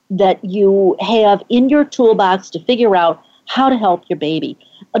way that you have in your toolbox to figure out how to help your baby.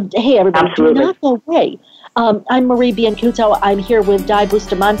 Hey, everybody, do not go away. I'm Marie Biancuzzo. I'm here with Di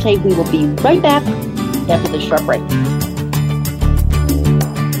Bustamante. We will be right back after this short break.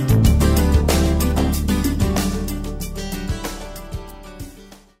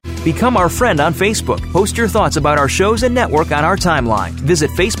 Become our friend on Facebook. Post your thoughts about our shows and network on our timeline.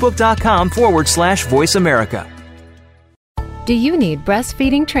 Visit facebook.com/Voice America. Do you need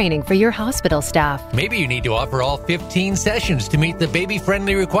breastfeeding training for your hospital staff? Maybe you need to offer all 15 sessions to meet the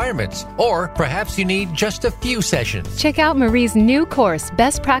baby-friendly requirements. Or perhaps you need just a few sessions. Check out Marie's new course,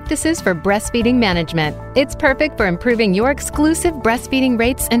 Best Practices for Breastfeeding Management. It's perfect for improving your exclusive breastfeeding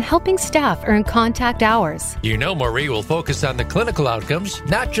rates and helping staff earn contact hours. You know Marie will focus on the clinical outcomes,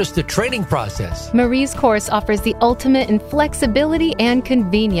 not just the training process. Marie's course offers the ultimate in flexibility and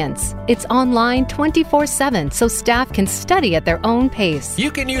convenience. It's online 24/7, so staff can study at their own pace.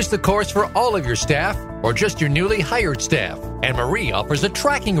 You can use the course for all of your staff or just your newly hired staff. And Marie offers a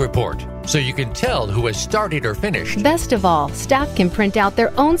tracking report, so you can tell who has started or finished. Best of all, staff can print out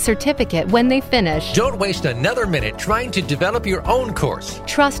their own certificate when they finish. Don't waste another minute trying to develop your own course.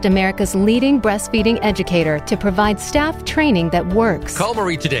 Trust America's leading breastfeeding educator to provide staff training that works. Call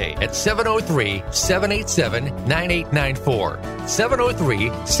Marie today at 703-787-9894.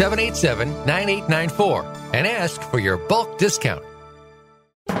 703-787-9894 and ask for your bulk discount.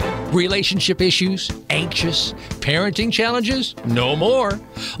 Relationship issues? Anxious? Parenting challenges? No more.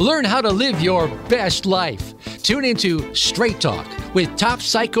 Learn how to live your best life. Tune into Straight Talk with top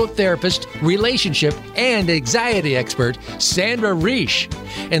psychotherapist, relationship, and anxiety expert Sandra Reish.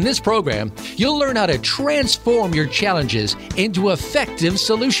 In this program, you'll learn how to transform your challenges into effective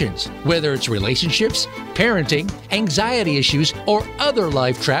solutions, whether it's relationships, parenting, anxiety issues, or other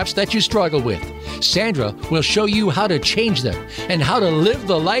life traps that you struggle with. Sandra will show you how to change them and how to live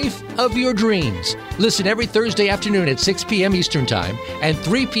the life of your dreams. Listen every Thursday afternoon at 6 p.m. Eastern Time and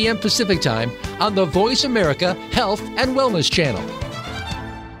 3 p.m. Pacific Time on the Voice America Health and Wellness Channel.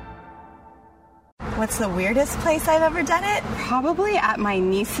 What's the weirdest place I've ever done it? Probably at my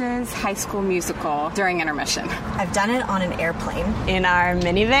niece's high school musical during intermission. I've done it on an airplane. In our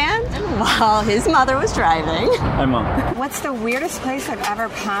minivan while his mother was driving. Hi, Mom. What's the weirdest place I've ever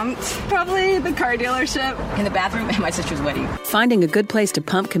pumped? Probably the car dealership. In the bathroom at my sister's wedding. Finding a good place to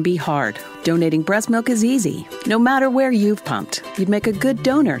pump can be hard. Donating breast milk is easy. No matter where you've pumped, you'd make a good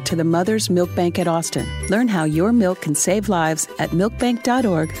donor to the Mother's Milk Bank at Austin. Learn how your milk can save lives at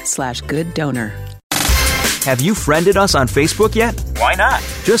milkbank.org/gooddonor. Have you friended us on Facebook yet? Why not?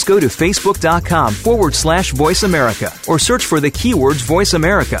 Just go to facebook.com/Voice America or search for the keywords Voice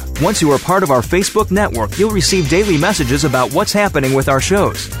America. Once you are part of our Facebook network, you'll receive daily messages about what's happening with our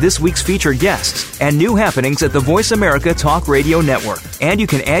shows, this week's featured guests, and new happenings at the Voice America Talk Radio Network. And you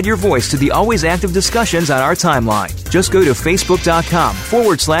can add your voice to the always active discussions on our timeline. Just go to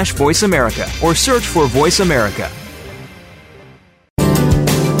facebook.com/Voice America or search for Voice America.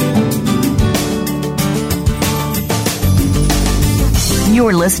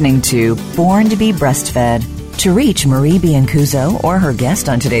 You're listening to Born to be Breastfed. To reach Marie Biancuzzo or her guest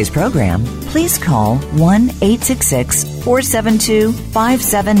on today's program, please call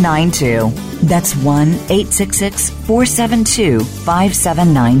 1-866-472-5792. That's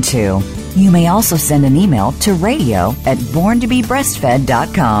 1-866-472-5792. You may also send an email to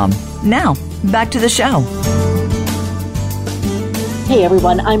radio@borntobebreastfed.com. Now, back to the show. Hey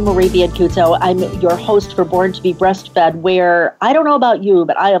everyone, I'm Marie Biancuzzo. I'm your host for Born to be Breastfed, where I don't know about you,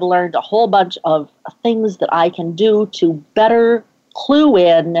 but I have learned a whole bunch of things that I can do to better clue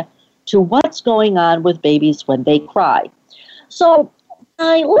in to what's going on with babies when they cry. So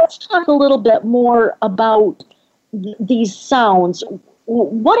let's talk a little bit more about these sounds.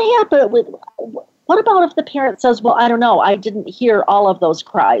 What about if the parent says, well, I don't know, I didn't hear all of those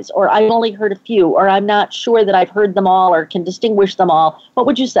cries, or I only heard a few, or I'm not sure that I've heard them all or can distinguish them all? What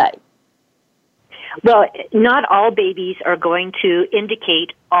would you say? Well, not all babies are going to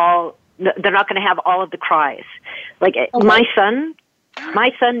indicate they're not going to have all of the cries. Like okay.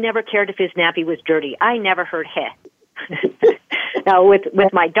 My son never cared if his nappy was dirty. I never heard heh. Now,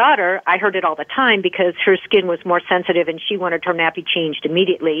 with my daughter, I heard it all the time because her skin was more sensitive and she wanted her nappy changed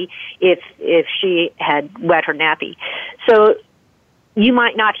immediately if she had wet her nappy. So you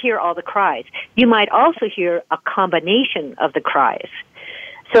might not hear all the cries. You might also hear a combination of the cries.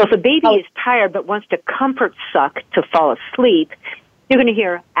 So if a baby is tired but wants to comfort suck to fall asleep, you're going to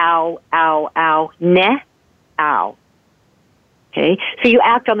hear ow, ow, ow, neh, ow. Okay? So you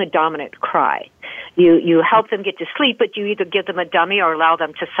act on the dominant cry. You help them get to sleep, but you either give them a dummy or allow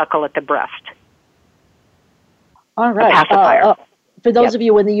them to suckle at the breast. All right. For those of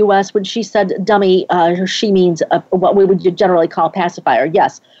you in the U.S., when she said dummy, she means what we would generally call pacifier.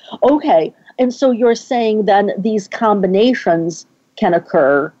 Yes. Okay. And so you're saying then these combinations can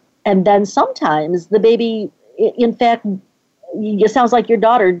occur, and then sometimes the baby, in fact, it sounds like your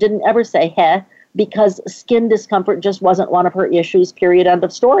daughter didn't ever say heh, because skin discomfort just wasn't one of her issues, period, end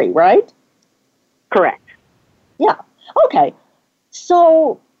of story, right? Correct. Yeah. Okay.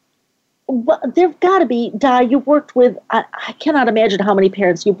 So there've got to be, Di, you've worked with, I cannot imagine how many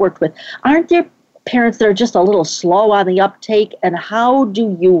parents you've worked with. Aren't there parents that are just a little slow on the uptake, and how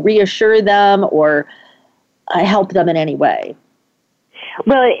do you reassure them or help them in any way?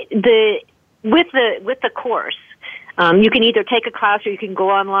 Well, with the course, you can either take a class or you can go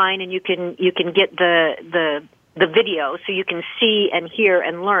online and you can get the video so you can see and hear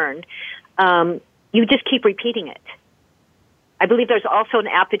and learn. You just keep repeating it. I believe there's also an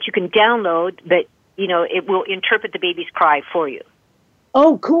app that you can download that, it will interpret the baby's cry for you.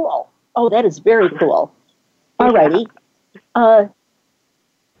 Oh, cool. Oh, that is very cool. All righty. Are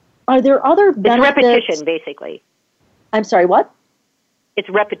there other benefits? It's repetition, basically. I'm sorry, what? It's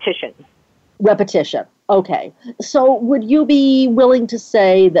repetition. Repetition. Okay. So would you be willing to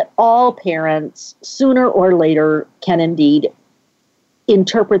say that all parents, sooner or later, can indeed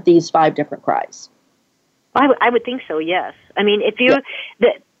interpret these 5 different cries? I would think so, yes. I mean,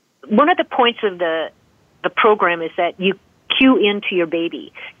 one of the points of the program is that you cue into your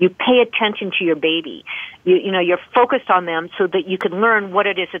baby. You pay attention to your baby. You're focused on them so that you can learn what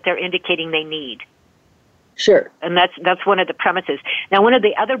it is that they're indicating they need. Sure. And that's one of the premises. Now, one of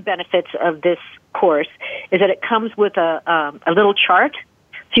the other benefits of this course is that it comes with a little chart,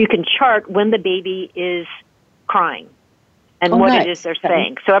 so you can chart when the baby is crying and what it is they're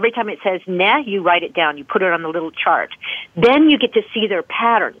saying. So every time it says, nah, you write it down. You put it on the little chart. Then you get to see their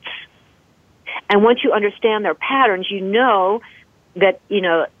patterns. And once you understand their patterns, you know that,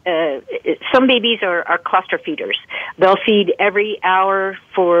 some babies are cluster feeders. They'll feed every hour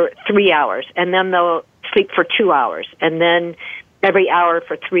for 3 hours, and then they'll sleep for 2 hours, and then every hour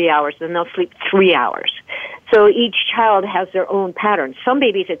for 3 hours, and then they'll sleep 3 hours. So each child has their own patterns. Some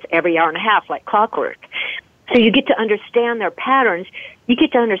babies, it's every hour and a half, like clockwork. So you get to understand their patterns. You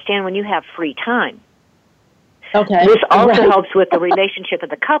get to understand when you have free time. Okay. This also helps with the relationship of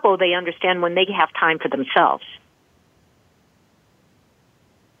the couple. They understand when they have time for themselves.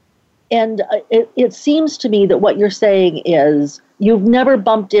 And it seems to me that what you're saying is you've never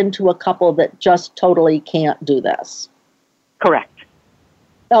bumped into a couple that just totally can't do this. Correct.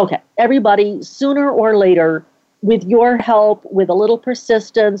 Okay. Everybody, sooner or later, with your help, with a little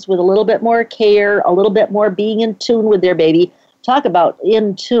persistence, with a little bit more care, a little bit more being in tune with their baby. Talk about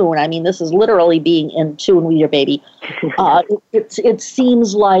in tune. I mean, this is literally being in tune with your baby. It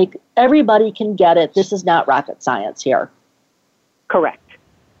seems like everybody can get it. This is not rocket science here. Correct.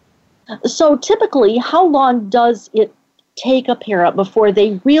 So typically, how long does it take a parent before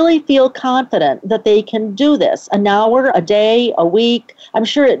they really feel confident that they can do this? An hour, a day, a week? I'm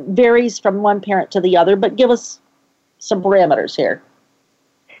sure it varies from one parent to the other, but give us some parameters here.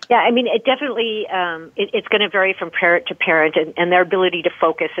 Yeah, I mean, it definitely, it's going to vary from parent to parent and their ability to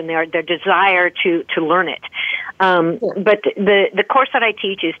focus and their desire to learn it. But the course that I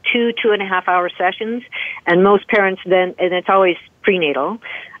teach is 2.5 hour sessions, and most parents then, and it's always prenatal,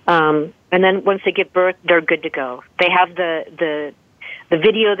 and then once they give birth, they're good to go. They have the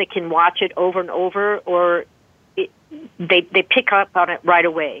video, they can watch it over and over, or they pick up on it right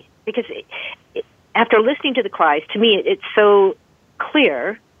away. Because after listening to the cries, to me, it's so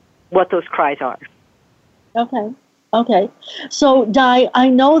clear what those cries are. Okay. So, Di, I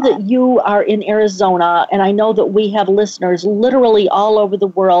know that you are in Arizona, and I know that we have listeners literally all over the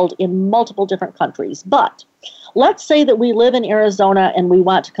world in multiple different countries. But let's say that we live in Arizona and we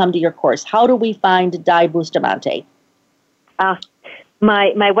want to come to your course. How do we find Di Bustamante?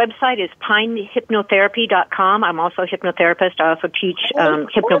 My website is pinehypnotherapy.com. I'm also a hypnotherapist. I also teach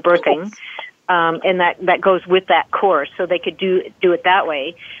hypnobirthing. And that goes with that course, so they could do it that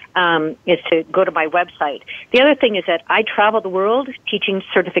way, is to go to my website. The other thing is that I travel the world teaching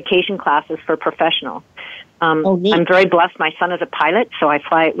certification classes for professional. I'm very blessed. My son is a pilot, so I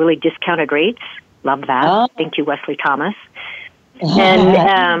fly at really discounted rates. Love that. Oh. Thank you, Wesley Thomas.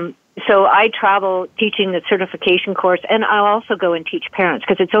 And so I travel teaching the certification course, and I'll also go and teach parents,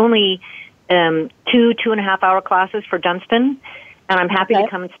 because it's only 2.5 hour classes for Dunstan. And I'm happy to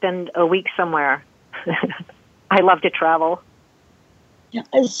come and spend a week somewhere. I love to travel.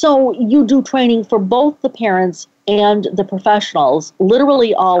 So you do training for both the parents and the professionals,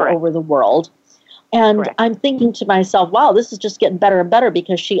 literally all Correct. Over the world. And Correct. I'm thinking to myself, wow, this is just getting better and better,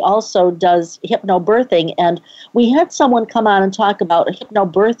 because she also does hypnobirthing. And we had someone come on and talk about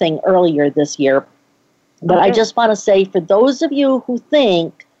hypnobirthing earlier this year. But I just want to say, for those of you who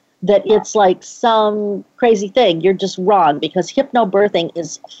think that it's like some crazy thing, you're just wrong, because hypnobirthing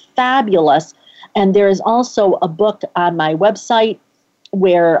is fabulous. And there is also a book on my website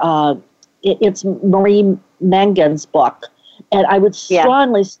where it's Marie Mangan's book. And I would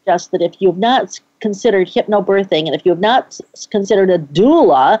strongly suggest that if you have not considered hypnobirthing and if you have not considered a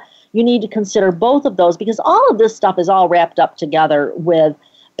doula, you need to consider both of those, because all of this stuff is all wrapped up together with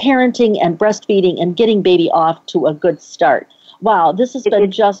parenting and breastfeeding and getting baby off to a good start. Wow, this has been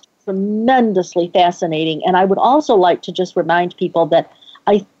just tremendously fascinating. And I would also like to just remind people that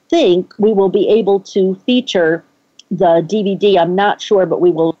I think we will be able to feature the DVD. I'm not sure, but we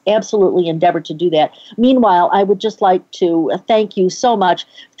will absolutely endeavor to do that. Meanwhile, I would just like to thank you so much.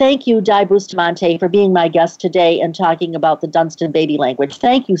 Thank you, Di Bustamante, for being my guest today and talking about the Dunstan baby language.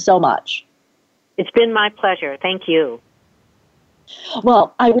 Thank you so much. It's been my pleasure. Thank you.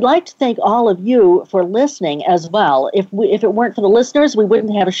 Well, I would like to thank all of you for listening as well. If it weren't for the listeners, we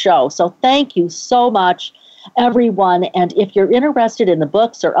wouldn't have a show. So thank you so much, everyone. And if you're interested in the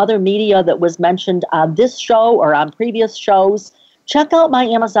books or other media that was mentioned on this show or on previous shows, check out my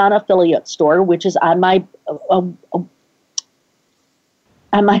Amazon affiliate store, which is on my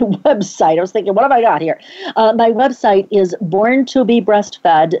website. I was thinking, what have I got here? My website is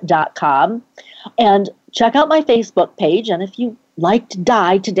borntobebreastfed.com. And check out my Facebook page. And if you liked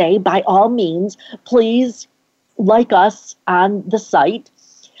Di today, by all means, please like us on the site.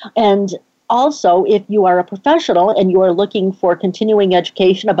 And also, if you are a professional and you are looking for continuing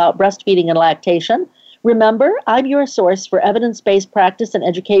education about breastfeeding and lactation, remember, I'm your source for evidence-based practice and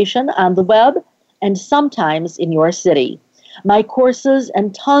education on the web and sometimes in your city. My courses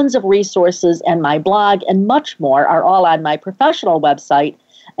and tons of resources and my blog and much more are all on my professional website,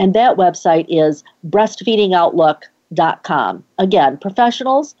 and that website is breastfeedingoutlook.com. Again,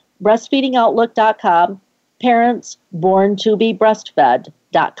 professionals, breastfeedingoutlook.com, parents,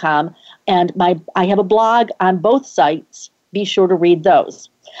 borntobebreastfed.com, and I have a blog on both sites. Be sure to read those.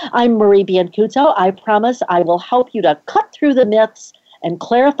 I'm Marie Biancuzzo. I promise I will help you to cut through the myths and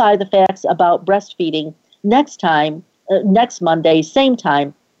clarify the facts about breastfeeding next Monday, same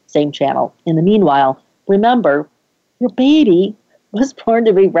time, same channel. In the meanwhile, remember, your baby was born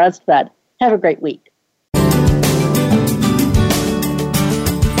to be breastfed. Have a great week.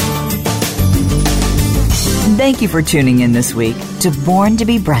 Thank you for tuning in this week to Born to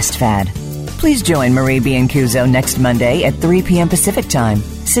be Breastfed. Please join Marie Biancuzzo next Monday at 3 p.m. Pacific Time,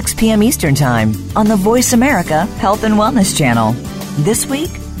 6 p.m. Eastern Time on the Voice America Health and Wellness Channel. This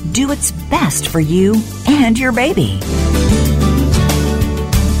week, do what's best for you and your baby.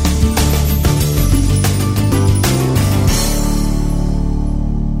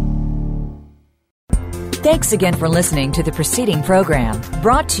 Thanks again for listening to the preceding program,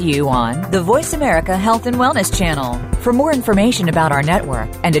 brought to you on the Voice America Health and Wellness Channel. For more information about our network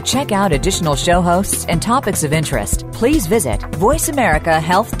and to check out additional show hosts and topics of interest, please visit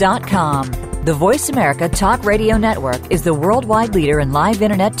voiceamericahealth.com. The Voice America Talk Radio Network is the worldwide leader in live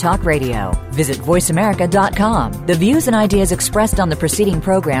Internet talk radio. Visit voiceamerica.com. The views and ideas expressed on the preceding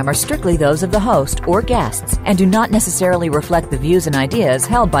program are strictly those of the host or guests and do not necessarily reflect the views and ideas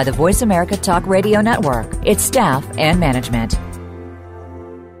held by the Voice America Talk Radio Network, its staff, and management.